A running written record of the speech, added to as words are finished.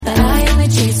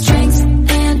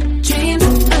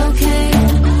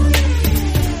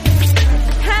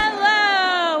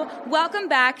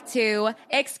back to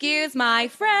Excuse My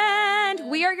Friend.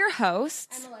 We are your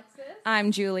hosts. I'm Alexis.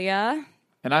 I'm Julia.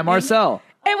 And I'm Marczell.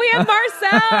 And we have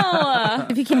Marczell.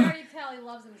 If you can already tell, he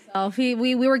loves himself.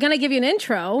 We were going to give you an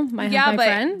intro, my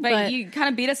friend. But you kind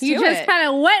of beat us to it. You just kind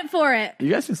of went for it.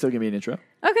 You guys can still give me an intro.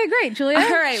 Okay, great, Julia. All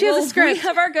right. She has a script. We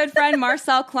have our good friend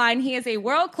Marczell Klein. He is a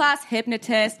world-class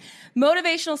hypnotist,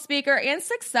 motivational speaker, and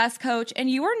success coach. And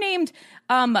you were named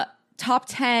top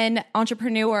 10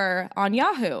 entrepreneur on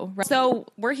Yahoo. So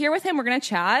we're here with him. We're going to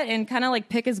chat and kind of like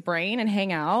pick his brain and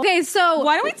hang out. Okay, so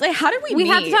why don't we? Like, how did we meet? We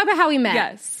have to talk about how we met.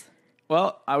 Yes.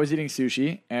 Well, I was eating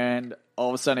sushi, and all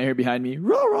of a sudden I hear behind me,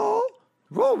 roll, roll,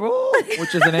 roll, roll,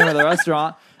 which is the name of the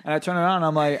restaurant. And I turn around, and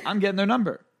I'm like, I'm getting their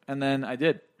number. And then I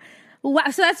did. Wow,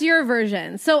 so that's your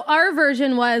version. So our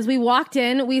version was we walked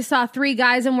in, we saw three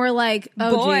guys, and we're like,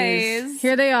 oh, geez,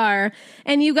 here they are.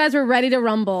 And you guys were ready to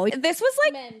rumble. This was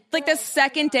like the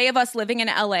second day of us living in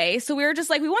LA. So we were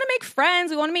just like, we want to make friends.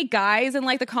 We want to meet guys. And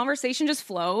like the conversation just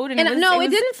flowed. And it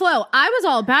didn't flow. I was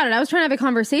all about it. I was trying to have a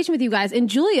conversation with you guys. And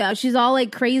Julia, she's all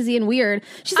like crazy and weird.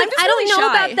 She's like, I don't know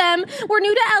about them. We're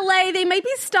new to LA. They might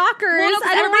be stalkers. Well,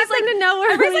 I don't want them to know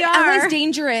where we are. LA's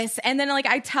dangerous. And then like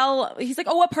he's like,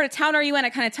 oh, what part of town are you in? I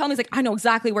kind of tell him, he's like, I know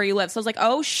exactly where you live. So I was like,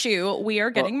 oh shoot, we are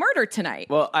getting murdered tonight.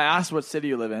 Well, I asked what city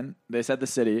you live in. They said the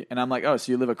city. And I'm like, oh, so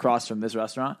you live across from this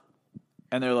restaurant?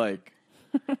 And they're like,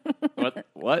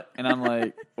 what? And I'm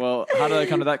like, well, how did I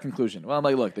come to that conclusion? Well, I'm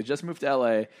like, look, they just moved to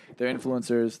LA. They're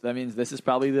influencers. That means this is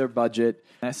probably their budget.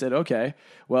 And I said, okay,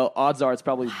 well, odds are it's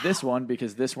probably this one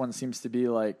because this one seems to be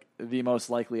like the most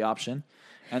likely option.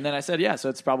 And then I said, yeah, so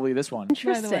it's probably this one.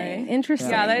 Interesting.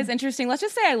 Yeah, that is interesting. Let's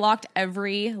just say I locked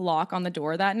every lock on the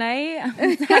door that night.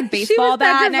 I had a baseball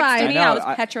bat next to me. I was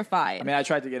petrified. I mean, I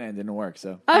tried to get in. It didn't work.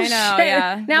 So I know,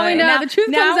 yeah. Now we know. The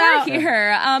truth comes out. We're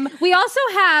here. We also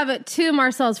have two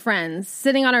Marczell's friends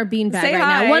sitting on our beanbag right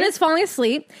now. One is falling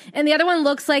asleep, and the other one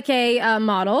looks like a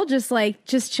model, just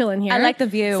chilling here. I like the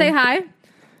view. Say hi.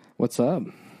 What's up?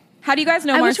 How do you guys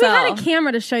know Marczell? I wish we had a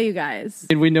camera to show you guys.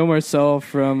 And we know Marczell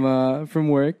from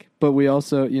work, but we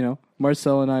also,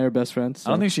 Marczell and I are best friends.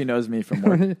 So. I don't think she knows me from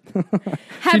work.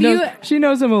 She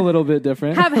knows him a little bit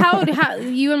different. How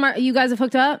you guys have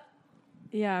hooked up?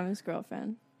 Yeah, I'm his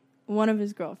girlfriend. One of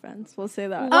his girlfriends. We'll say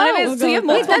that. So you have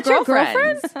multiple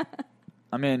girlfriends?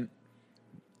 I mean,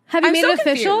 have you made it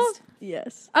official? Confused.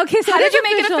 Yes. Okay, so how did you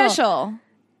make it official?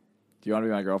 Do you want to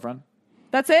be my girlfriend?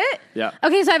 That's it? Yeah.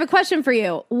 Okay, so I have a question for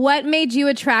you. What made you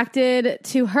attracted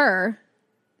to her?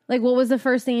 Like, what was the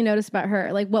first thing you noticed about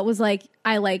her? Like, what was like,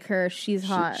 I like her, she's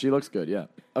hot. She looks good, yeah.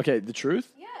 Okay, the truth?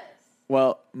 Yes.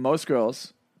 Well, most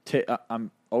girls,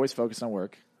 I'm always focused on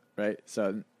work, right?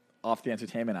 So off the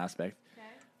entertainment aspect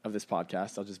of this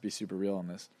podcast, I'll just be super real on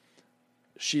this.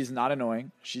 She's not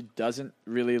annoying. She doesn't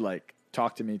really, like,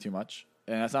 talk to me too much.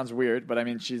 And that sounds weird, but I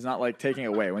mean, she's not, like, taking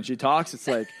away. When she talks, it's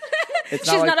like... She's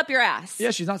not up your ass.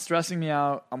 Yeah, she's not stressing me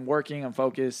out. I'm working. I'm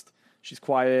focused. She's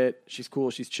quiet. She's cool.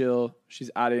 She's chill. She's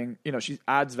adding, she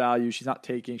adds value. She's not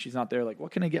taking. She's not there like,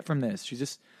 what can I get from this? She's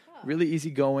just really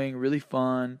easygoing, really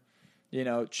fun,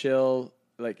 chill.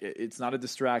 Like, it's not a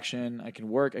distraction. I can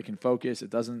work. I can focus. It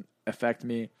doesn't affect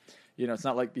me. It's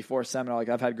not like before a seminar. Like,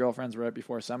 I've had girlfriends right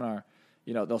before a seminar,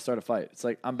 they'll start a fight. It's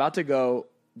like, I'm about to go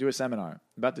do a seminar.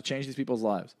 I'm about to change these people's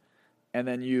lives. And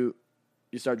then you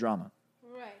start drama.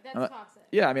 Right, that's toxic.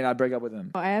 Yeah, I mean, I break up with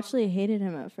him. I actually hated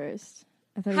him at first.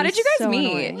 How did you guys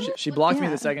meet? She blocked me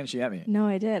the second she met me. No,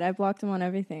 I did. I blocked him on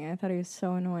everything. I thought he was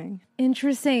so annoying.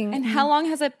 Interesting. And how long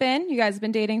has it been? You guys have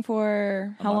been dating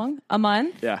for how long? A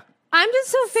month? Yeah. I'm just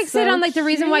so fixated on like the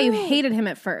reason why you hated him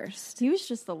at first. He was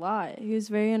just a lot. He was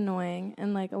very annoying,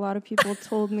 and like a lot of people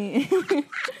told me, that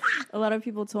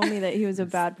he was a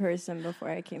bad person before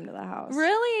I came to the house.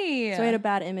 Really? So I had a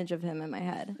bad image of him in my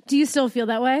head. Do you still feel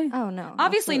that way? Oh no,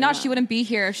 obviously not. She wouldn't be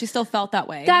here if she still felt that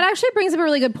way. That actually brings up a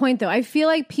really good point, though. I feel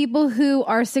like people who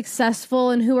are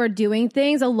successful and who are doing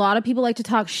things, a lot of people like to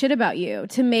talk shit about you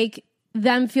to make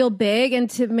them feel big and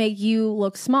to make you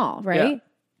look small, right? Yeah.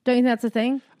 Don't you think that's a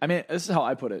thing? I mean, this is how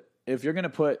I put it. If you're going to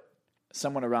put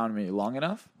someone around me long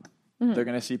enough, they're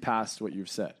going to see past what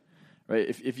you've said, right?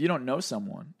 If you don't know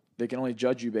someone, they can only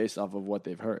judge you based off of what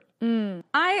they've heard. I'm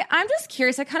just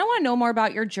curious. I kind of want to know more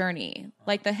about your journey,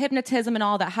 like the hypnotism and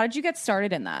all that. How did you get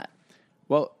started in that?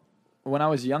 Well, when I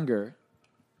was younger,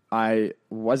 I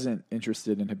wasn't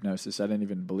interested in hypnosis. I didn't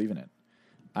even believe in it.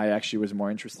 I actually was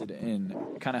more interested in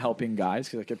kind of helping guys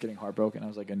because I kept getting heartbroken. I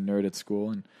was like a nerd at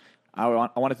school, and I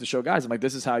wanted to show guys, I'm like,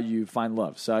 this is how you find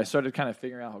love. So I started kind of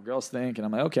figuring out how girls think, and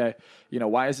I'm like, okay,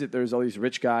 why is it there's all these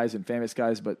rich guys and famous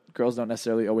guys, but girls don't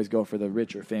necessarily always go for the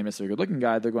rich or famous or good-looking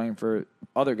guy. They're going for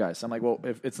other guys. So I'm like, well,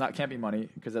 if it's not, can't be money,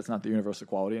 because that's not the universal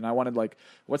quality. And I wanted, like,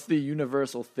 what's the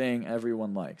universal thing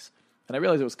everyone likes? And I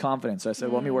realized it was confidence. So I said,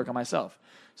 well, let me work on myself.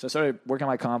 So I started working on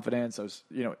my confidence. I was,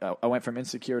 I went from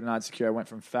insecure to not secure. I went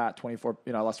from fat,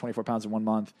 I lost 24 pounds in 1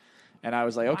 month. And I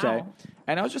was like, okay. Wow.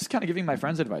 And I was just kind of giving my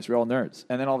friends advice. We're all nerds.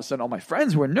 And then all of a sudden, all my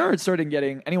friends who were nerds started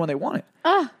getting anyone they wanted.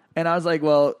 And I was like,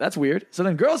 well, that's weird. So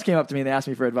then girls came up to me and they asked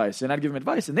me for advice. And I'd give them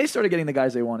advice. And they started getting the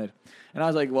guys they wanted. And I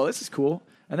was like, well, this is cool.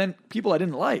 And then people I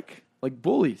didn't like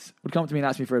bullies, would come up to me and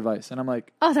ask me for advice. And I'm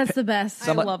like, oh, that's the best.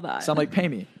 I love that. So I'm like, pay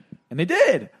me. And they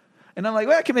did. And I'm like,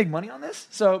 well, I can make money on this.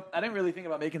 So I didn't really think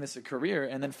about making this a career.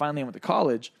 And then finally I went to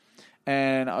college.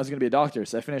 And I was going to be a doctor.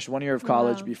 So I finished 1 year of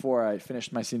college before I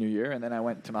finished my senior year. And then I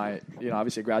went to my,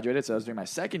 obviously I graduated. So I was doing my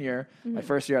second year, my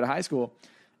first year out of high school.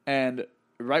 And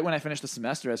right when I finished the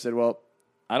semester, I said, well,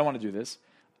 I don't want to do this.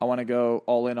 I want to go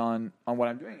all in on what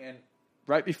I'm doing. And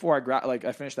right before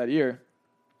I finished that year,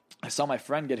 I saw my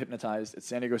friend get hypnotized at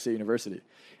San Diego State University.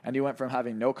 And he went from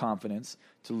having no confidence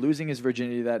to losing his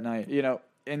virginity that night,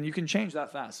 and you can change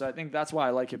that fast. So I think that's why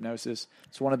I like hypnosis.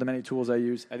 It's one of the many tools I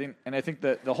use. I think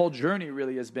that the whole journey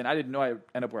really has been, I didn't know I'd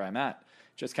end up where I'm at.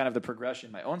 Just kind of the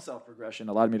progression, my own self-progression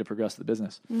allowed me to progress the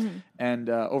business. And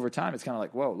over time, it's kind of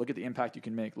like, whoa, look at the impact you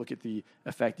can make. Look at the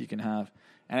effect you can have.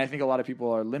 And I think a lot of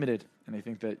people are limited, and they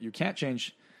think that you can't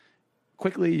change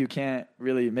quickly. You can't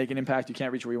really make an impact. You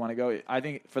can't reach where you want to go. I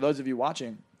think for those of you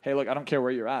watching, hey, look, I don't care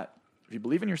where you're at. If you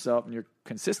believe in yourself and you're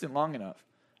consistent long enough,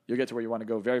 you'll get to where you want to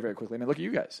go very, very quickly. I mean, look at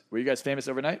you guys. Were you guys famous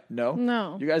overnight?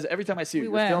 No. You guys, every time I see you,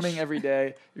 you're filming every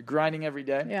day. You're grinding every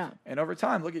day. Yeah. And over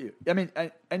time, look at you. I mean,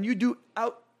 and you do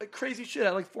crazy shit. I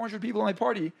had like 400 people at my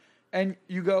party, and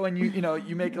you go and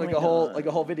you make like a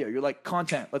whole video. You're like,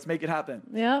 content. Let's make it happen.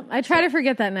 Yeah. I try to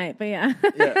forget that night, but yeah.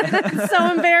 It's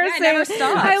so embarrassing. Yeah, it never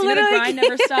stops. I literally grind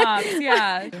never stops.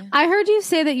 Yeah. I heard you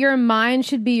say that your mind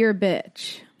should be your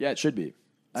bitch. Yeah, it should be.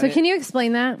 Can you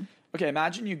explain that? Okay,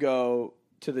 imagine you go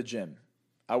to the gym.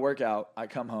 I work out. I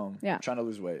come home. Trying to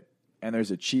lose weight. And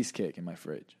there's a cheesecake in my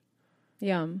fridge.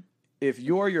 Yum. If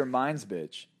you're your mind's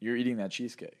bitch, you're eating that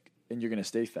cheesecake. And you're going to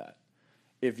stay fat.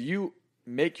 If you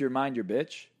make your mind your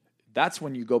bitch, that's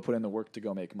when you go put in the work to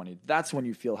go make money. That's when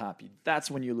you feel happy. That's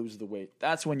when you lose the weight.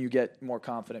 That's when you get more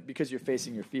confident because you're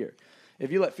facing your fear.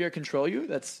 If you let fear control you,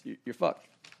 you're fucked.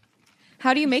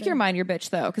 How do you make your mind your bitch,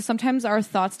 though? Because sometimes our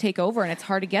thoughts take over and it's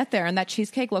hard to get there. And that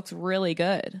cheesecake looks really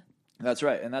good. That's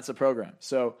right. And that's a program.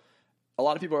 So a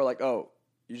lot of people are like, oh,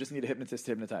 you just need a hypnotist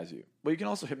to hypnotize you. Well, you can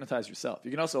also hypnotize yourself.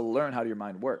 You can also learn how your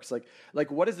mind works. Like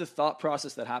what is the thought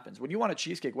process that happens? When you want a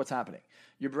cheesecake, what's happening?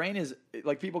 Your brain is,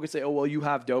 like, people could say, oh, well, you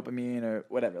have dopamine or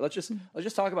whatever. Let's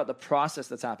just talk about the process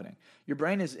that's happening. Your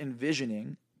brain is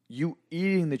envisioning you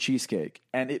eating the cheesecake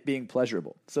and it being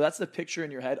pleasurable. So that's the picture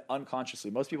in your head unconsciously.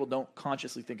 Most people don't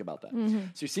consciously think about that.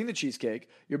 So you're seeing the cheesecake.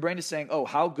 Your brain is saying, oh,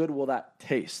 how good will that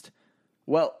taste?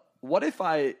 Well, what if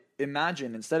I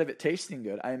imagine, instead of it tasting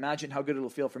good, I imagine how good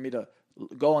it'll feel for me to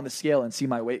go on the scale and see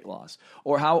my weight loss?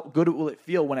 Or how good will it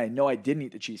feel when I know I didn't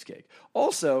eat the cheesecake?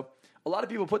 Also, a lot of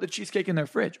people put the cheesecake in their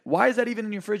fridge. Why is that even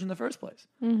in your fridge in the first place?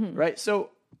 Right? So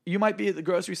you might be at the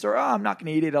grocery store. Oh, I'm not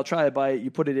going to eat it. I'll try a bite.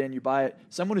 You put it in, you buy it.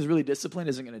 Someone who's really disciplined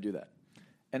isn't going to do that.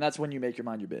 And that's when you make your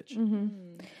mind your bitch.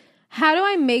 How do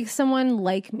I make someone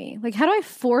like me? Like, how do I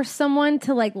force someone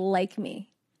to like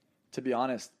me? To be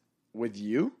honest, with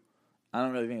you, I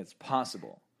don't really think it's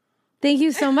possible. Thank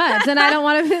you so much. And I don't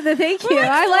want to thank you.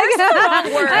 I like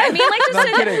it. Word. I mean, like, just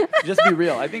I'm kidding. Just be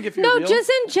real. I think if you're real, just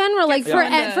in general, like for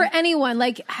anyone,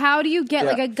 like, how do you get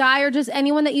like a guy or just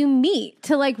anyone that you meet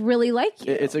to like really like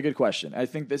you? It's a good question. I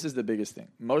think this is the biggest thing.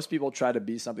 Most people try to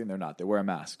be something they're not. They wear a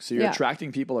mask. So you're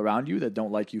attracting people around you that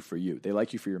don't like you for you. They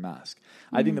like you for your mask.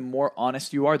 I think the more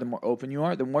honest you are, the more open you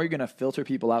are, the more you're going to filter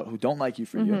people out who don't like you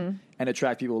for you and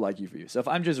attract people who like you for you. So if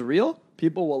I'm just real,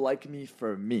 people will like me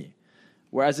for me.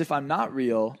 Whereas if I'm not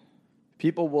real,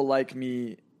 people will like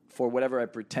me for whatever I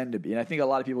pretend to be. And I think a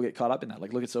lot of people get caught up in that.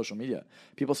 Like, look at social media.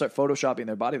 People start photoshopping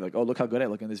their body. Like, oh, look how good I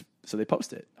look in this. So they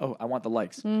post it. Oh, I want the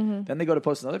likes. Then they go to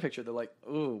post another picture. They're like,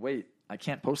 oh, wait, I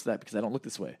can't post that because I don't look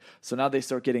this way. So now they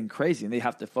start getting crazy and they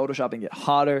have to Photoshop and get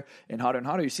hotter and hotter and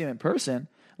hotter. You see them in person.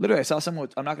 Literally, I saw someone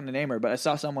with, I'm not going to name her, but I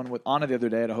saw someone with Anna the other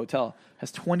day at a hotel,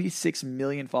 has 26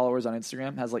 million followers on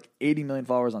Instagram, has like 80 million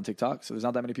followers on TikTok. So there's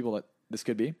not that many people that this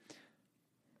could be.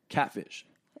 Catfish.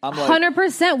 I'm like,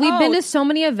 100%. We've been to so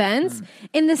many events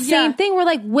in the same thing. We're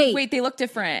like, wait, they look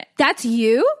different. That's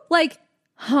you? Like,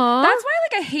 Huh? That's why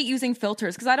I hate using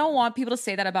filters because I don't want people to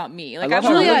say that about me. Like,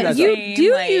 Julia, you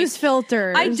do use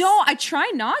filters. I don't. I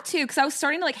try not to because I was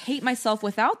starting to hate myself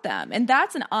without them, and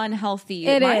that's an unhealthy.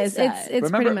 It mindset. is.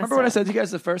 It's remember what I said to you guys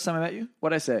the first time I met you?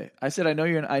 What'd I say? I said I knew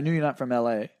you're not from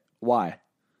LA. Why?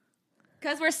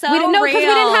 Because we're so real. Because we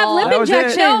didn't have lip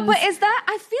injections. No, but is that?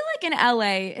 I feel like in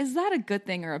LA, is that a good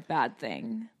thing or a bad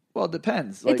thing? Well, it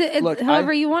depends. Look,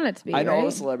 however you want it to be. I know all right?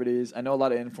 the celebrities. I know a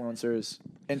lot of influencers.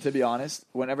 And to be honest,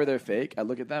 whenever they're fake, I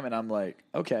look at them and I'm like,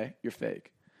 okay, you're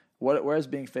fake. Where has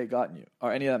being fake gotten you?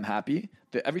 Are any of them happy?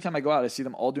 Every time I go out, I see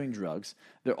them all doing drugs.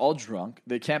 They're all drunk.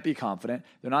 They can't be confident.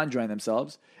 They're not enjoying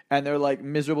themselves. And they're like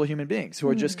miserable human beings who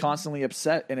are just constantly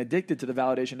upset and addicted to the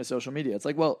validation of social media. It's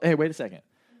like, well, hey, wait a second.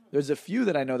 There's a few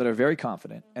that I know that are very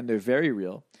confident and they're very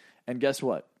real. And guess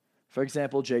what? For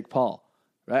example, Jake Paul.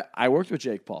 Right? I worked with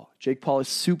Jake Paul. Jake Paul is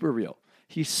super real.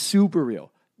 He's super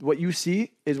real. What you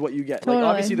see is what you get. Totally.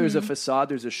 Obviously, there's a facade,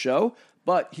 there's a show,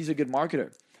 but he's a good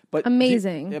marketer. But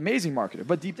amazing marketer.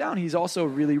 But deep down, he's also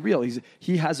really real.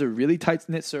 He has a really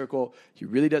tight-knit circle. He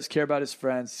really does care about his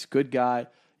friends. He's a good guy.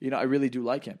 I really do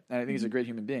like him. And I think he's a great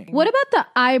human being. What about the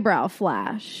eyebrow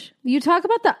flash? You talk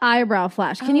about the eyebrow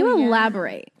flash. Can you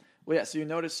elaborate? Well, yeah. So you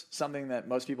notice something that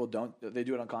most people don't. They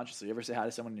do it unconsciously. You ever say hi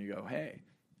to someone and you go, hey,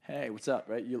 what's up,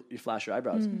 right? You flash your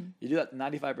eyebrows. You do that,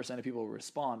 95% of people will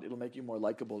respond. It'll make you more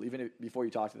likable even before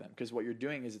you talk to them. Because what you're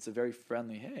doing is it's a very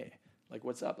friendly, hey,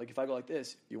 what's up? If I go like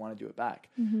this, you want to do it back.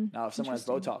 Now, if someone has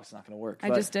Botox, it's not going to work.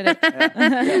 I just did it.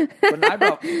 But an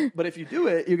eyebrow, but if you do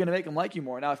it, you're going to make them like you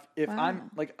more. Now, if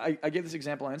I'm, I gave this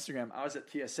example on Instagram. I was at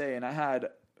TSA and I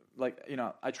had,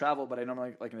 I travel, but I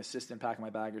normally like an assistant pack my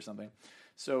bag or something.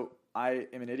 So I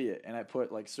am an idiot, and I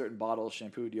put certain bottles,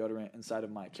 shampoo, deodorant inside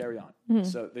of my carry-on,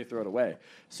 so they throw it away.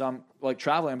 So I'm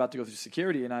traveling, I'm about to go through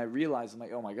security, and I realized I'm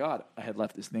like, oh my god, I had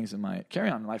left these things in my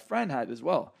carry-on. And my friend had as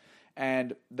well,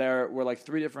 and there were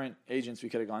 3 different agents we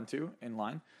could have gone to in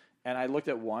line. And I looked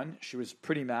at one; she was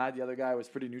pretty mad. The other guy was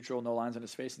pretty neutral, no lines on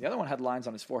his face, and the other one had lines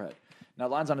on his forehead. Now,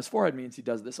 lines on his forehead means he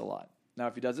does this a lot. Now,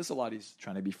 if he does this a lot, he's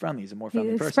trying to be friendly. He's a more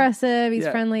friendly person. Expressive. He's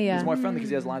friendly. Yeah, he's more friendly because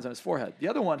he has lines on his forehead. The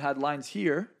other one had lines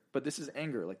here, but this is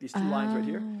anger, these 2 lines right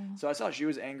here. So I saw she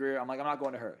was angry. I'm like, I'm not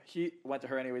going to her. He went to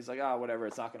her anyways. Like, whatever,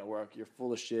 it's not going to work. You're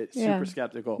full of shit. Super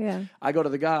skeptical. Yeah. I go to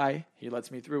the guy. He lets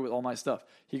me through with all my stuff.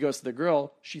 He goes to the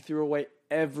girl. She threw away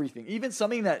everything, even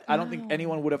something that I don't think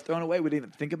anyone would have thrown away. We didn't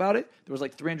even think about it. There was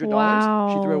 $300.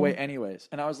 Wow. She threw away anyways,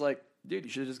 and I was like, dude,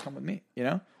 you should have just come with me,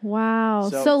 Wow.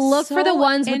 So look for the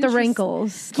ones with the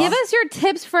wrinkles. Give us your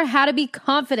tips for how to be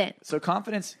confident. So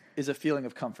confidence is a feeling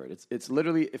of comfort. It's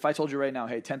literally, if I told you right now,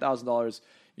 hey,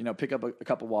 $10,000, pick up a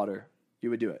cup of water, you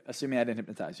would do it, assuming I didn't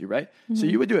hypnotize you, right? So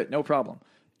you would do it, no problem.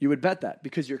 You would bet that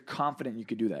because you're confident you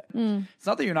could do that. It's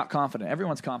not that you're not confident.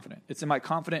 Everyone's confident. It's, am I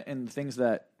confident in the things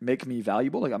that make me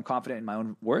valuable? I'm confident in my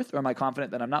own worth, or am I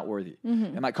confident that I'm not worthy?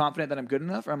 Am I confident that I'm good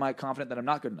enough, or am I confident that I'm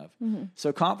not good enough?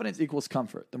 So confidence equals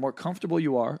comfort. The more comfortable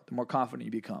you are, the more confident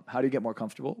you become. How do you get more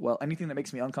comfortable? Well, anything that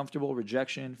makes me uncomfortable,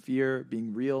 rejection, fear,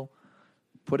 being real,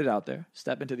 put it out there.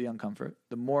 Step into the uncomfort.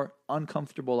 The more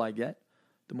uncomfortable I get,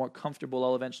 the more comfortable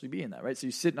I'll eventually be in that, right? So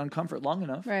you sit in uncomfort long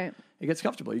enough, right? It gets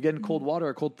comfortable. You get in cold water,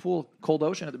 a cold pool, cold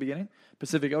ocean at the beginning.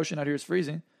 Pacific Ocean out here is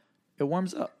freezing. It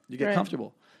warms up. You get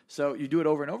comfortable. So you do it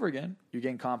over and over again. You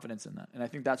gain confidence in that. And I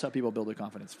think that's how people build their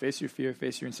confidence. Face your fear,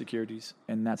 face your insecurities,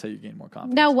 and that's how you gain more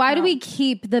confidence. Now, why do we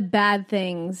keep the bad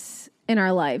things in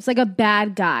our lives? Like a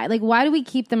bad guy. Why do we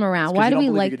keep them around? Why do we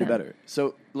like them? Do better.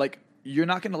 So, you're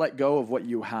not going to let go of what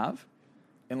you have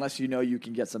unless you know you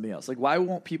can get something else. Why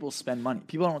won't people spend money?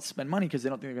 People don't spend money because they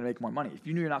don't think they're going to make more money. If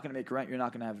you knew you're not going to make rent, you're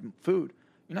not going to have food,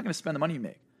 you're not going to spend the money you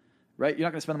make, right? You're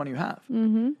not going to spend the money you have.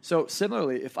 So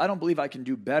similarly, if I don't believe I can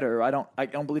do better, I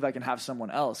don't believe I can have someone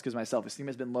else because my self-esteem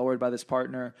has been lowered by this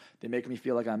partner. They make me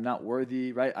feel like I'm not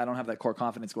worthy, right? I don't have that core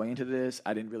confidence going into this.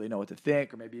 I didn't really know what to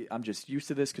think, or maybe I'm just used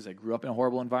to this because I grew up in a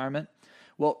horrible environment.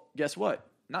 Well, guess what?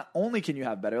 Not only can you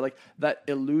have better, that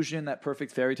illusion, that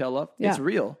perfect fairy tale love, it's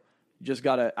real. You just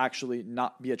got to actually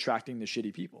not be attracting the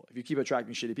shitty people. If you keep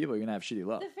attracting shitty people, you're going to have shitty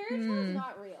love. The fairy tale is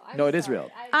not real. No, it is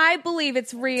real. I believe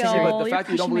it's real. But the fact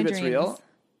that you don't believe it's real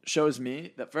shows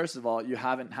me that, first of all, you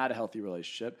haven't had a healthy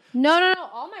relationship. No.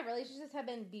 All my relationships have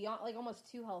been beyond,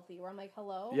 almost too healthy, where I'm like,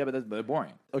 hello? Yeah, but they're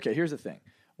boring. Okay, here's the thing.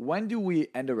 When do we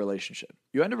end a relationship?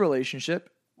 You end a relationship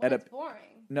when it's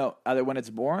boring. No, either when it's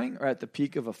boring or at the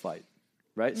peak of a fight,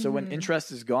 right? So when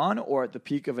interest is gone or at the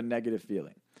peak of a negative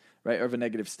feeling, right? Or of a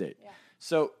negative state. Yeah.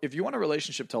 So if you want a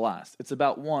relationship to last, it's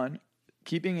about, one,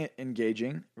 keeping it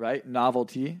engaging, right?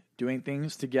 Novelty, doing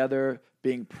things together,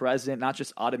 being present, not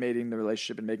just automating the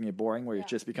relationship and making it boring where it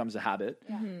just becomes a habit.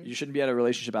 You shouldn't be at a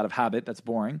relationship out of habit. That's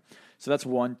boring. So that's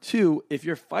one. Two, if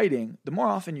you're fighting, the more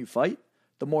often you fight,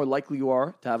 the more likely you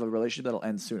are to have a relationship that'll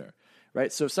end sooner,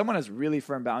 right? So if someone has really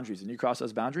firm boundaries and you cross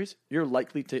those boundaries, you're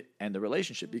likely to end the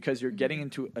relationship because you're getting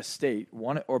into a state,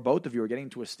 one or both of you are getting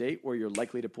into a state where you're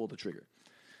likely to pull the trigger.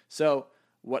 So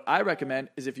what I recommend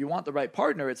is if you want the right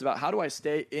partner, it's about how do I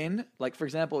stay in, like, for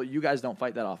example, you guys don't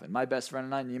fight that often. My best friend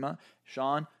and I, Nima,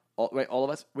 Sean, all of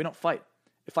us, we don't fight.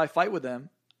 If I fight with them,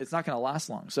 it's not going to last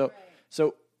long. So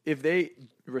if they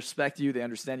respect you, they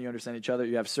understand you understand each other,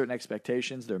 you have certain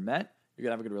expectations, they're met, you're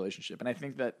going to have a good relationship. And I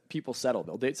think that people settle.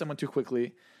 They'll date someone too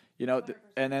quickly,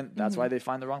 and then that's why they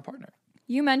find the wrong partner.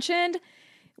 You mentioned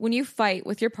when you fight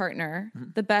with your partner,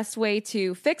 the best way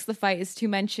to fix the fight is to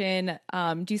mention,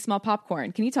 do you smell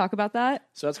popcorn? Can you talk about that?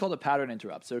 So that's called a pattern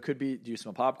interrupt. So it could be, do you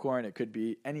smell popcorn? It could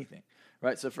be anything,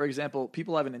 right? So for example,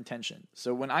 people have an intention.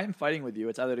 So when I'm fighting with you,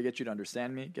 it's either to get you to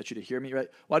understand me, get you to hear me, right?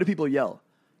 Why do people yell?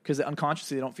 Because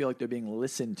unconsciously they don't feel like they're being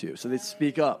listened to. So they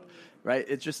speak up, right?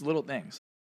 It's just little things.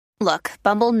 Look,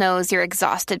 Bumble knows you're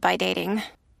exhausted by dating.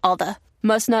 All the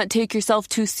must not take yourself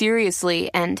too seriously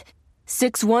and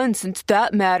 6'1" since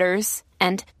that matters.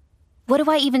 And what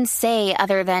do I even say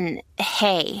other than,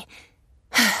 hey?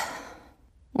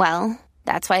 Well,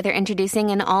 that's why they're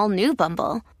introducing an all-new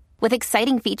Bumble with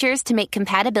exciting features to make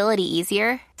compatibility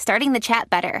easier, starting the chat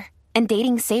better, and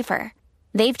dating safer.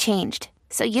 They've changed,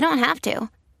 so you don't have to.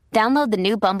 Download the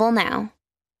new Bumble now.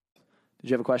 Did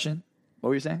you have a question? What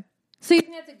were you saying? So you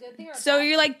think that's a good thing? Or So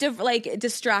you're like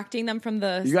distracting them from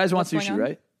the. You guys want sushi,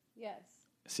 right? Yes.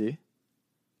 See?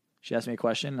 She asked me a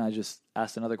question, and I just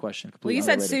asked another question. Well, you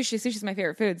said sushi. Sushi's my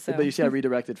favorite food. So. But you see, I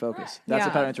redirected focus. That's a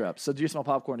Yeah. pattern interrupt. So do you smell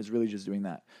popcorn is really just doing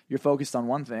that. You're focused on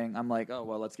one thing. I'm like, oh,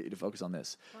 well, let's get you to focus on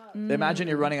this. Imagine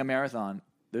you're running a marathon.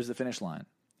 There's the finish line,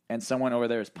 and someone over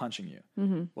there is punching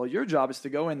you. Well, your job is to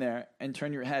go in there and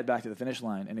turn your head back to the finish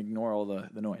line and ignore all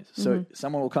the noise. So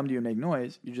someone will come to you and make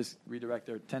noise. You just redirect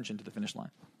their attention to the finish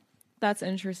line. That's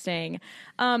interesting.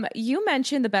 You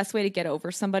mentioned the best way to get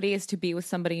over somebody is to be with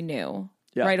somebody new.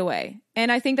 Yeah. Right away. And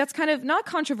I think that's kind of not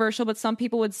controversial, but some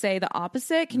people would say the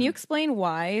opposite. Can you explain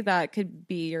why that could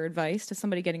be your advice to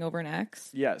somebody getting over an ex?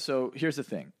 Yeah, so here's the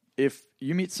thing. If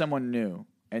you meet someone new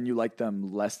and you like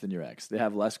them less than your ex, they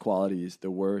have less qualities,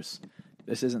 they're worse,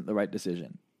 this isn't the right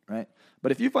decision, right?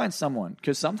 But if you find someone,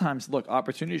 because sometimes, look,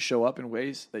 opportunities show up in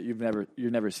ways that you've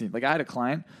never seen. Like I had a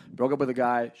client, broke up with a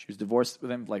guy, she was divorced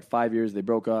with him for like 5 years, they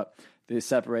broke up, they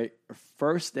separate. Her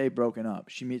first day broken up,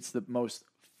 she meets the most,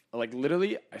 like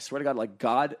literally, I swear to God, like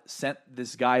God sent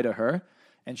this guy to her,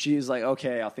 and she's like,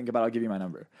 okay, I'll think about it, I'll give you my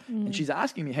number. And she's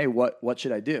asking me, hey, what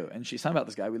should I do? And she's talking about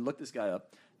this guy. We looked this guy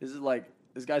up.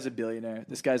 This guy's a billionaire.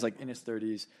 This guy's like in his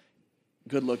 30s,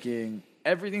 good looking,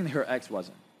 everything her ex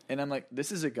wasn't. And I'm like,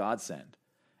 this is a godsend.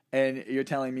 And you're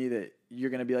telling me that you're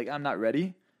going to be like, I'm not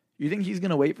ready? You think he's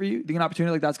going to wait for you? You think an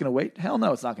opportunity like that's going to wait? Hell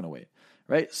no, it's not going to wait,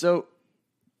 right? So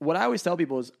what I always tell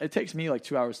people is it takes me like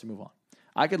 2 hours to move on.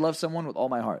 I could love someone with all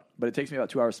my heart, but it takes me about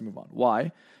 2 hours to move on.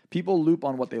 Why? People loop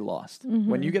on what they lost.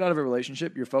 When you get out of a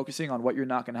relationship, you're focusing on what you're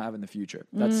not going to have in the future.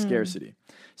 That's scarcity.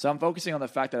 So I'm focusing on the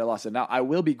fact that I lost it. Now, I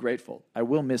will be grateful. I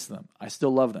will miss them. I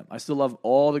still love them. I still love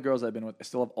all the girls I've been with. I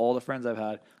still love all the friends I've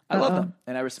had. I love them,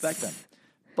 and I respect them.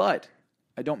 But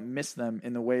I don't miss them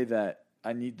in the way that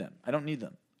I need them. I don't need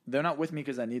them. They're not with me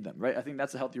because I need them, right? I think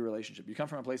that's a healthy relationship. You come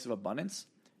from a place of abundance,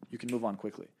 you can move on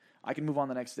quickly. I can move on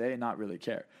the next day and not really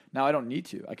care. Now, I don't need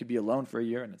to. I could be alone for a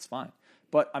year and it's fine.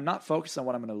 But I'm not focused on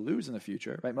what I'm going to lose in the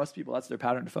future, right? Most people, that's their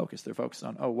pattern to focus. They're focused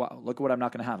on, oh, wow, look at what I'm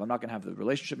not going to have. I'm not going to have the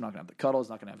relationship. I'm not going to have the cuddles.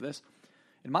 I'm not going to have this.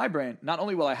 In my brain, not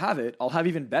only will I have it, I'll have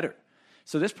even better.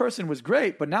 So this person was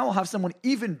great, but now I'll have someone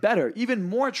even better, even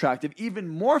more attractive, even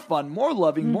more fun, more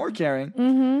loving, more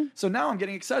caring. So now I'm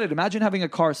getting excited. Imagine having a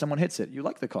car, someone hits it. You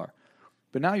like the car.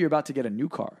 But now you're about to get a new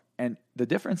car. And the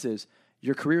difference is,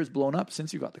 your career has blown up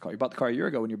since you got the car. You bought the car a year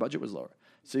ago when your budget was lower.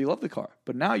 So you love the car.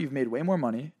 But now you've made way more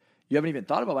money. You haven't even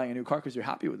thought about buying a new car because you're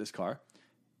happy with this car.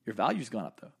 Your value's gone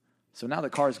up, though. So now the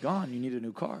car's gone. You need a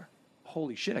new car.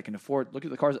 Holy shit, I can afford. Look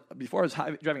at the cars. Before I was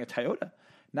driving a Toyota.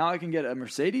 Now I can get a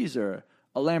Mercedes or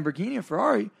a Lamborghini or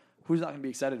Ferrari. Who's not going to be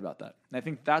excited about that? And I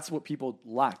think that's what people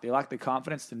lack. They lack the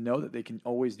confidence to know that they can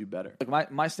always do better.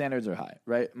 Like my standards are high,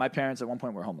 right? My parents at one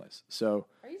point were homeless. So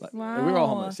we were all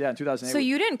homeless. Yeah, in 2008. So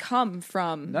you didn't come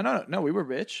from... No. We were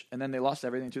rich, and then they lost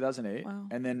everything in 2008. Wow.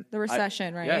 And then the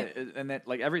recession, right? Yeah, and then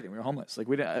like everything. We were homeless. Like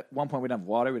at one point we didn't have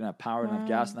water, we didn't have power, we didn't have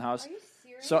gas in the house. Are you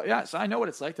serious? So I know what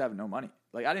it's like to have no money.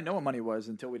 Like I didn't know what money was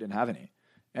until we didn't have any.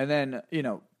 And then,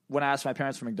 when I ask my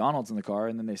parents for McDonald's in the car,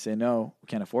 and then they say no, we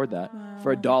can't afford that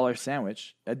for $1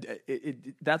 sandwich.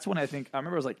 That's when I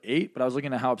remember I was like 8, but I was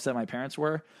looking at how upset my parents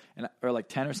were, or like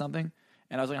 10 or something.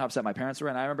 And I was looking at how upset my parents were,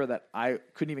 and I remember that I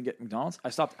couldn't even get McDonald's.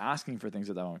 I stopped asking for things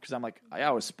at that moment because I'm like, I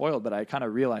was spoiled, but I kind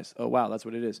of realized, oh, wow, that's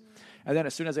what it is. And then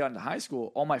as soon as I got into high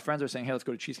school, all my friends were saying, hey, let's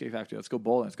go to Cheesecake Factory, let's go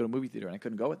bowling, let's go to movie theater, and I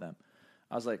couldn't go with them.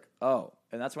 I was like, oh.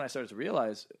 And that's when I started to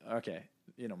realize, okay,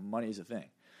 money is a thing.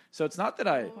 So it's not that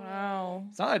it's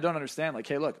not that I don't understand. Like,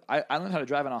 hey, look, I learned how to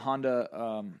drive on a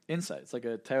Honda Insight. It's like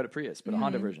a Toyota Prius, but a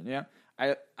Honda version, yeah?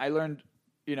 I learned...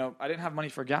 I didn't have money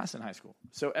for gas in high school.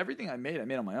 So everything I made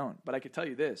on my own. But I could tell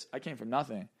you this. I came from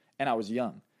nothing, and I was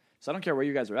young. So I don't care where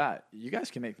you guys are at. You guys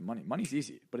can make the money. Money's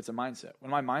easy, but it's a mindset. When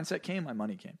my mindset came, my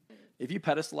money came. If you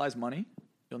pedestalize money,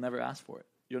 you'll never ask for it.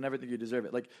 You'll never think you deserve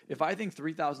it. Like, if I think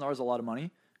 $3,000 is a lot of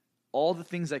money, all the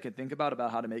things I can think about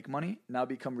how to make money now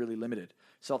become really limited.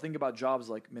 So I'll think about jobs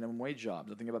like minimum wage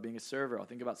jobs. I'll think about being a server. I'll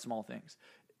think about small things.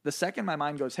 The second my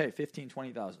mind goes, hey, 15,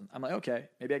 20,000, I'm like, okay,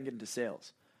 maybe I can get into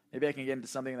sales. Maybe I can get into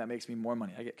something that makes me more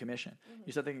money. I get commission.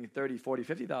 You start thinking 30, 40,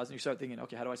 50,000. You start thinking,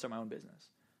 okay, how do I start my own business?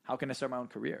 How can I start my own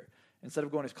career? Instead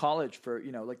of going to college for,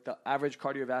 like the average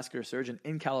cardiovascular surgeon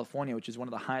in California, which is one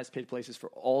of the highest paid places for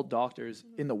all doctors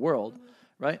in the world,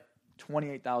 right?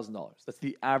 $28,000. That's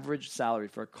the average salary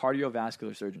for a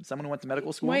cardiovascular surgeon. Someone who went to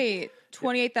medical school. Wait,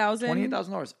 $28,000?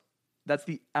 $28,000. That's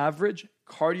the average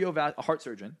heart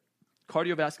surgeon,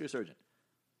 cardiovascular surgeon.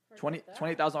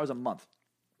 $28,000 a month.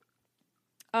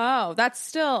 Oh, that's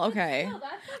still okay.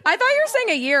 I thought you were saying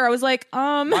a year. I was like,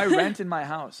 My rent in my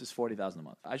house is $40,000 a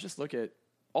month. I just look at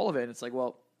all of it, and it's like,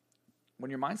 well,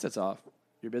 when your mindset's off,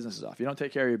 your business is off. You don't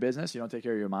take care of your business, you don't take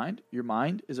care of your mind. Your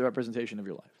mind is a representation of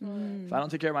your life. If I don't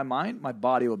take care of my mind, my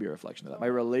body will be a reflection of that. My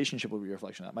relationship will be a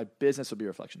reflection of that. My business will be a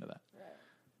reflection of that.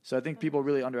 So I think people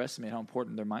really underestimate how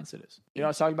important their mindset is. I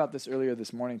was talking about this earlier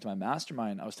this morning to my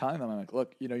mastermind. I was telling them, I'm like,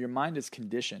 look, your mind is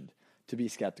conditioned to be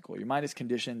skeptical. Your mind is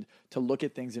conditioned to look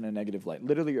at things in a negative light.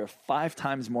 Literally, you're 5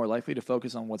 times more likely to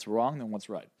focus on what's wrong than what's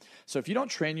right. So if you don't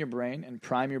train your brain and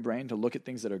prime your brain to look at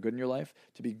things that are good in your life,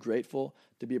 to be grateful,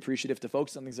 to be appreciative, to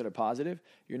focus on things that are positive,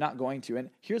 you're not going to.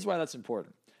 And here's why that's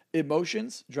important.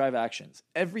 Emotions drive actions.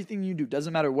 Everything you do,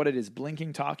 doesn't matter what it is,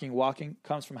 blinking, talking, walking,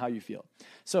 comes from how you feel.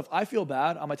 So if I feel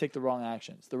bad, I'm going to take the wrong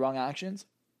actions. The wrong actions,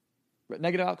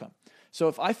 negative outcome. So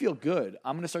if I feel good,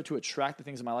 I'm going to start to attract the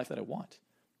things in my life that I want.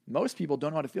 Most people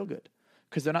don't know how to feel good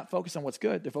because they're not focused on what's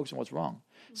good. They're focused on what's wrong.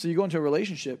 So you go into a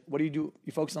relationship. What do?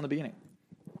 You focus on the beginning.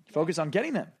 You focus on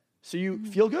getting them. So you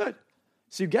feel good.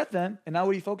 So you get them. And now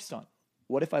what are you focused on?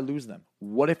 What if I lose them?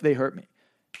 What if they hurt me?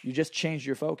 You just changed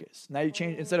your focus. Now you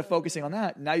change, instead of focusing on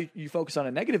that, now you focus on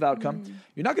a negative outcome.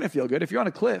 You're not going to feel good. If you're on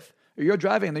a cliff or you're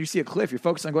driving and then you see a cliff, you're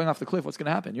focused on going off the cliff. What's going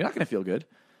to happen? You're not going to feel good.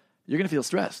 You're going to feel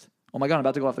stressed. Oh my God, I'm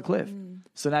about to go off the cliff.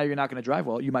 So now you're not going to drive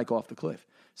well. You might go off the cliff.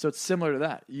 So it's similar to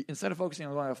that. Instead of focusing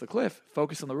on going off the cliff,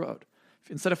 focus on the road.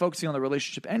 Instead of focusing on the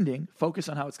relationship ending, focus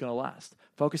on how it's going to last.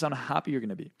 Focus on how happy you're going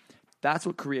to be. That's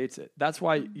what creates it. That's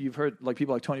why you've heard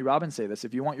people like Tony Robbins say this.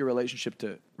 If you want your relationship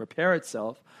to repair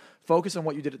itself, focus on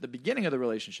what you did at the beginning of the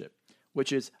relationship,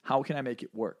 which is how can I make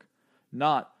it work?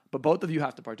 But both of you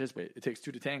have to participate. It takes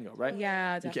 2 to tango, right?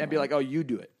 Yeah, definitely. You can't be like, oh, you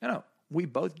do it. No, we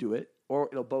both do it or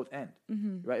it'll both end,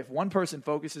 right? If one person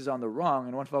focuses on the wrong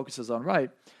and one focuses on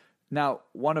right, now,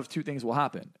 one of 2 things will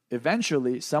happen.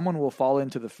 Eventually, someone will fall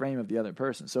into the frame of the other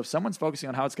person. So if someone's focusing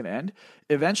on how it's going to end,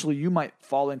 eventually you might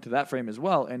fall into that frame as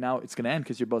well, and now it's going to end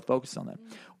because you're both focused on that.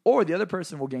 Or the other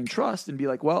person will gain trust and be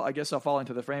like, well, I guess I'll fall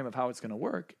into the frame of how it's going to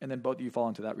work, and then both of you fall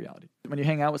into that reality. When you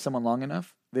hang out with someone long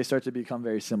enough, they start to become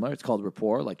very similar. It's called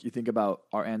rapport. Like you think about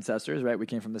our ancestors, right? We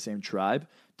came from the same tribe.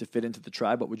 To fit into the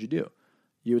tribe, what would you do?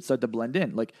 You would start to blend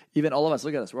in. Like even all of us,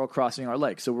 look at us, we're all crossing our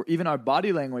legs. So even our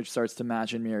body language starts to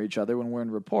match and mirror each other when we're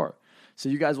in rapport. So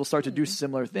you guys will start to do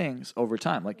similar things over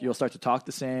time. Like you'll start to talk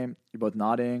the same, you're both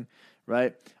nodding,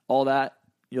 right? All that,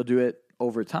 you'll do it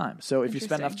over time. So if you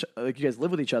spend enough, like you guys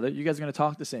live with each other, you guys are going to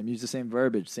talk the same, use the same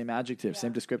verbiage, same adjectives,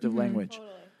 same descriptive language.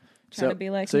 Totally. Trying to be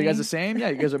like so me. You guys are the same? Yeah,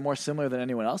 you guys are more similar than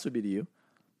anyone else would be to you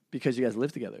because you guys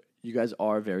live together. You guys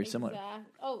are very similar.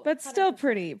 Oh, but still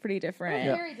pretty different.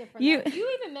 We're very different. You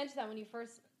even mentioned that when you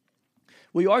first...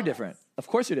 Well, you are different. Of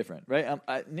course you're different, right?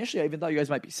 Initially, I even thought you guys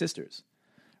might be sisters,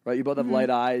 right? You both have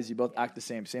light eyes. You both act the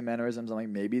same mannerisms. I'm like,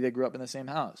 maybe they grew up in the same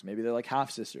house. Maybe they're like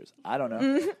half sisters. I don't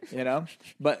know,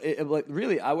 But like,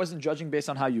 really, I wasn't judging based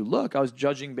on how you look. I was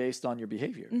judging based on your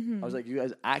behavior. I was like, you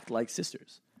guys act like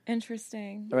sisters.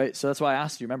 Interesting. All right, so that's why I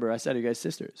asked you. Remember, I said, are you guys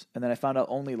sisters? And then I found out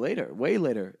only later, way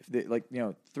later,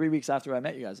 3 weeks after I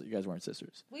met you guys weren't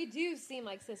sisters. We do seem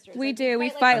like sisters. We do. We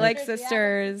fight like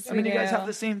sisters. I mean, you guys have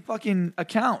the same fucking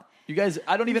account. You guys,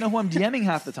 I don't even know who I'm DMing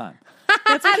half the time.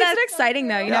 That's what keeps it exciting,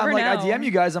 though. You never I'm like, know. I DM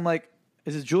you guys. I'm like,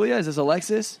 is this Julia? Is this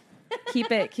Alexis?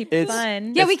 Keep it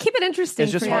fun. Yeah, we keep it interesting.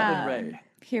 It's just for Heartland you. Ray.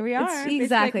 Here we are.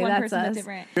 Exactly, one that's person us.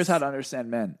 different. Here's how to understand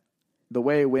men. The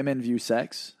way women view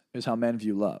sex is how men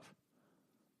view love.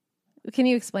 Can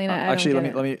you explain it? Actually, let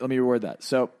me reword that.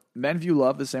 So men view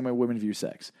love the same way women view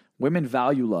sex. Women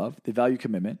value love. They value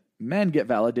commitment. Men get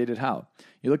validated how?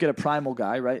 You look at a primal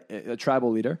guy, right? A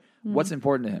tribal leader. What's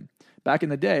important to him? Back in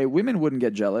the day, women wouldn't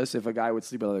get jealous if a guy would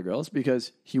sleep with other girls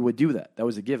because he would do that. That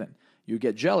was a given. You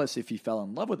get jealous if he fell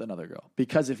in love with another girl.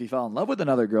 Because if he fell in love with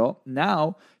another girl,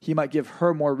 now he might give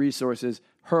her more resources,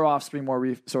 her offspring more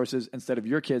resources instead of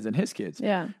your kids and his kids.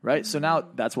 Yeah. Right? So now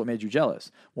that's what made you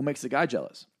jealous. What makes the guy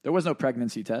jealous? There was no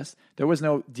pregnancy test. There was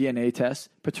no DNA test,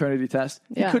 paternity test.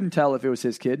 He couldn't tell if it was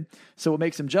his kid. So what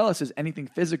makes him jealous is anything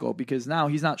physical because now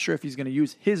he's not sure if he's going to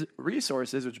use his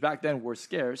resources, which back then were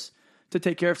scarce, to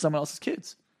take care of someone else's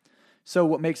kids. So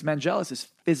what makes men jealous is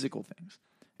physical things.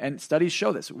 And studies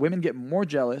show this. Women get more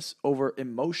jealous over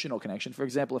emotional connection. For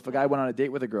example, if a guy went on a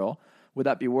date with a girl, would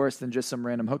that be worse than just some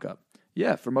random hookup?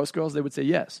 Yeah, for most girls, they would say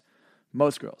yes.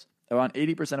 Most girls. Around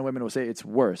 80% of women will say it's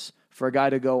worse for a guy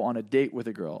to go on a date with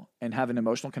a girl and have an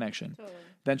emotional connection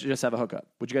than to just have a hookup.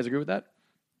 Would you guys agree with that?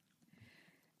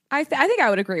 I think I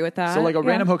would agree with that. So like a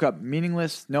random hookup,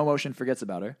 meaningless, no emotion, forgets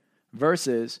about her,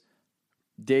 versus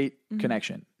date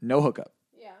connection, no hookup.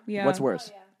 Yeah. What's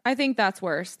worse? I think that's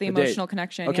worse. The A emotional date.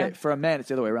 connection. Okay, Yeah. for a man, it's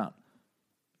the other way around.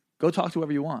 Go talk to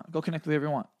whoever you want. Go connect with whoever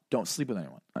you want. Don't sleep with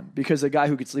anyone. Because a guy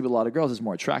who could sleep with a lot of girls is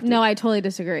more attractive. No, I totally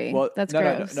disagree. Well, That's no,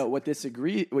 gross. No. What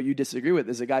you disagree with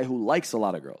is a guy who likes a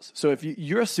lot of girls. So if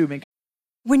you're assuming.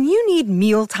 When you need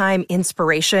mealtime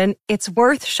inspiration, it's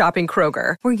worth shopping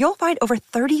Kroger, where you'll find over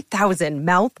 30,000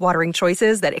 mouth-watering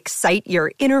choices that excite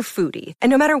your inner foodie. And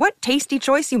no matter what tasty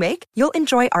choice you make, you'll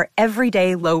enjoy our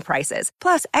everyday low prices,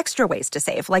 plus extra ways to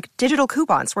save, like digital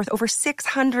coupons worth over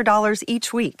 $600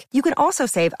 each week. You can also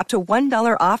save up to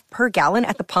 $1 off per gallon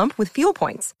at the pump with fuel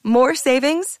points. More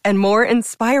savings and more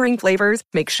inspiring flavors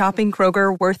make shopping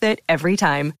Kroger worth it every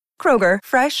time. Kroger,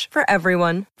 fresh for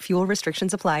everyone. Fuel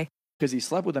restrictions apply. Because he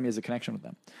slept with them, he has a connection with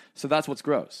them. So that's what's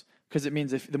gross. Because it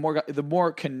means if the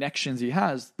more connections he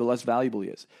has, the less valuable he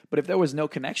is. But if there was no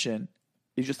connection,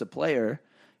 he's just a player,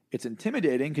 it's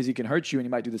intimidating because he can hurt you and he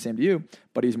might do the same to you,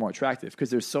 but he's more attractive because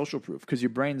there's social proof, because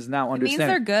your brain's now It means understanding.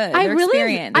 they're good. I They're really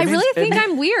experienced. think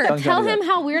I'm weird. Sounds Tell kinda him good.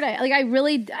 how weird I like. I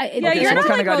really. Yeah, you're so not what kind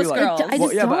like of guy do you most like? girls. I just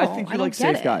Well, yeah, but I don't. think I you don't like get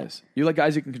safe it. guys. You like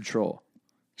guys you can control.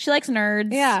 She likes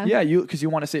nerds. Yeah. Yeah, because you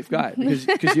want a safe guy because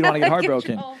you don't want to get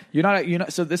heartbroken. You're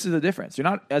not. So this is the difference. You're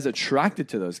not as attracted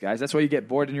to those guys. That's why you get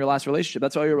bored in your last relationship.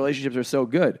 That's why your relationships are so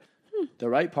good. The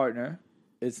right partner.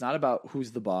 It's not about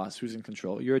who's the boss, who's in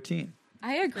control. You're a team.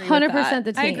 I agree. 100% with that.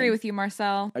 the I team. agree with you,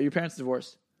 Marcel. Are your parents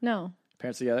divorced? No.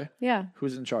 Parents together? Yeah.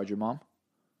 Who's in charge? Your mom?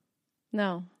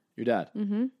 No. Your dad?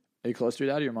 Mm-hmm. Are you close to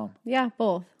your dad or your mom? Yeah.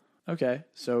 Both. Okay.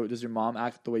 So does your mom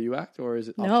act the way you act, or is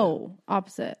it opposite? No.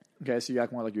 Opposite. Okay, so you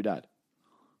act more like your dad.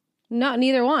 No.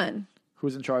 Neither one.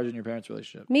 Who's in charge in your parents'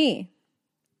 relationship? Me.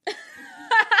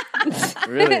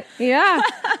 Really? Yeah.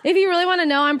 If you really want to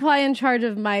know, I'm probably in charge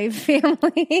of my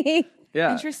family.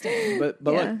 Yeah. Interesting. But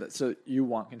Yeah. look, so you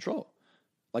want control.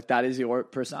 Like that is your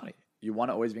personality. You want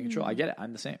to always be in control. I get it.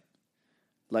 I'm the same.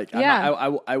 Like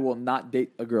Yeah. I will not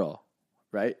date a girl,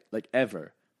 right? Like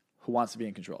ever, who wants to be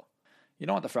in control. You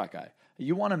don't want the frat guy.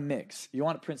 You want a mix. You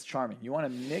want a Prince Charming. You want a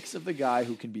mix of the guy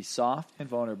who can be soft and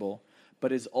vulnerable,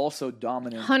 but is also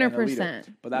dominant. 100%. And a leader.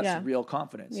 But that's Yeah. real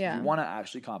confidence. Yeah. You want an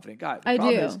actually confident guy. The I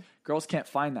problem do. is girls can't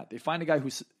find that. They find a guy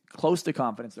who's close to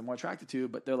confidence they're more attracted to,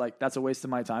 but they're like, that's a waste of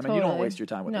my time. And you don't Totally. waste your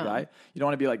time with No. the guy. You don't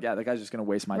want to be like, yeah, that guy's just going to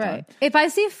waste my Right. time. If I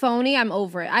see phony, I'm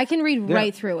over it. I can read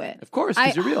right through it. Of course,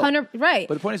 because you're real. Right.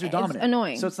 But the point is you're dominant. It's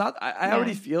annoying. So it's not, I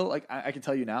already feel like I can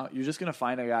tell you now, you're just going to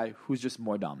find a guy who's just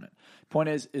more dominant. Point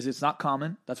is it's not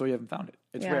common. That's why you haven't found it.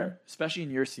 It's Yeah. rare, especially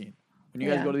in your scene. When you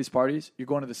guys Yeah. go to these parties, you're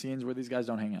going to the scenes where these guys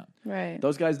don't hang out. Right.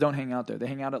 Those guys don't hang out there. They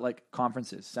hang out at like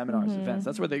conferences, seminars, events.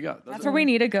 That's where they go. That's where we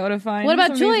need to go to find. What about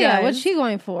some of these Julia? guys. What's she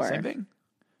going for? Same thing.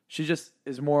 She just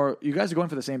is more. You guys are going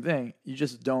for the same thing. You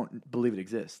just don't believe it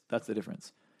exists. That's the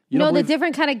difference. You No, don't the believe,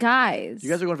 different kind of guys. You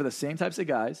guys are going for the same types of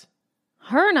guys.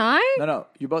 Her and I? No.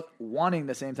 You're both wanting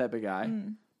the same type of guy,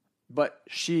 but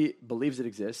she believes it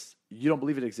exists. You don't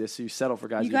believe it exists, so you settle for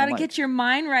guys. You got to don't get your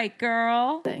mind right,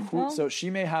 girl. So she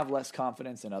may have less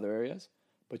confidence in other areas,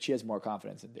 but she has more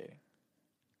confidence in dating.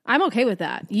 I'm okay with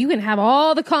that. You can have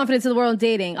all the confidence in the world in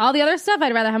dating. All the other stuff,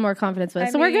 I'd rather have more confidence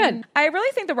with. We're good. I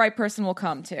really think the right person will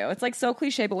come too. It's like so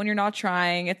cliche, but when you're not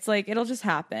trying, it's like it'll just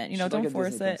happen. You know, She's don't like a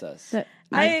force Disney it. princess.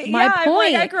 My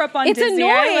point. I grew up on it's Disney.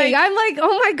 Annoying. I'm like,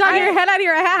 oh my God, your head out of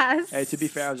your ass. Hey, to be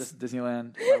fair, I was just at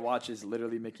Disneyland. My watch is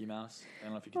literally Mickey Mouse. I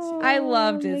don't know if you can see that. I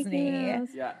love Disney.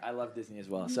 Yeah, I love Disney as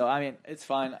well. So, I mean, it's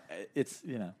fine. It's,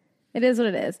 you know. It is what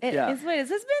it is. It is what it is.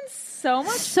 This has been so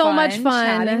much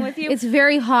fun chatting with you. It's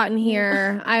very hot in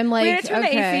here. I'm like, we had to turn the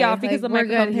AC off because the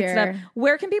microphone hits it up. here.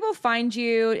 Where can people find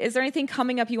you? Is there anything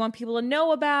coming up you want people to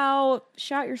know about?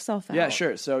 Shout yourself out. Yeah,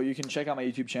 sure. So you can check out my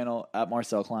YouTube channel at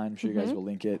Marczell Klein. I'm sure you guys will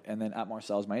link it. And then at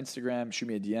Marczell is my Instagram. Shoot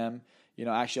me a DM. You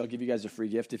know, actually, I'll give you guys a free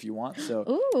gift if you want.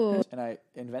 So, and I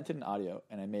invented an audio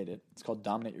and I made it. It's called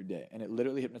Dominate Your Day. And it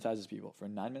literally hypnotizes people for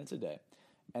 9 minutes a day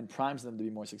and primes them to be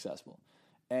more successful.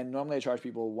 And normally I charge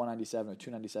people $197 or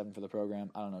 $297 for the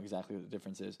program. I don't know exactly what the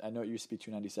difference is. I know it used to be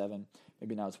 $297.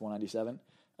 Maybe now it's $197.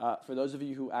 For those of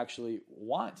you who actually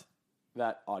want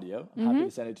that audio, I'm happy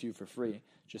to send it to you for free.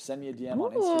 Just send me a DM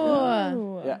on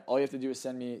Instagram. Yeah, all you have to do is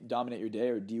send me Dominate Your Day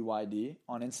or DYD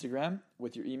on Instagram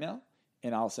with your email.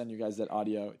 And I'll send you guys that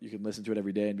audio. You can listen to it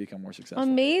every day and become more successful.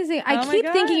 Amazing. I keep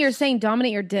thinking you're saying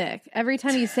dominate your dick. Every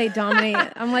time you say dominate,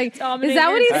 I'm like, is that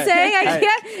what he's saying? I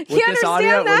can't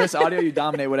understand that. With this audio, you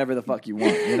dominate whatever the fuck you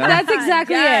want. You know? That's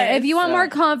exactly it. If you want more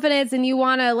confidence and you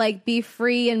want to like be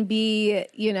free and be,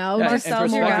 you know, more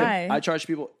self-aware. I charge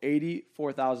people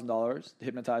 $84,000 to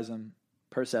hypnotize them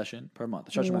per session, per month.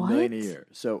 I charge them $1 million a year.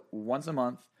 So once a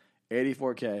month,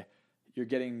 $84K. You're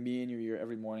getting me in your ear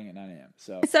every morning at 9 a.m.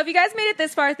 So if you guys made it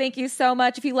this far, thank you so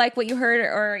much. If you like what you heard,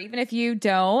 or even if you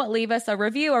don't, leave us a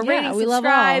review, a rating,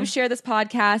 subscribe, share this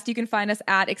podcast. You can find us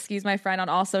at Excuse My Friend on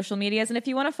all social medias. And if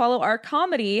you want to follow our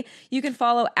comedy, you can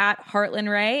follow at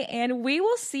Heartland Ray. And we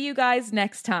will see you guys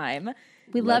next time.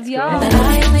 We love y'all.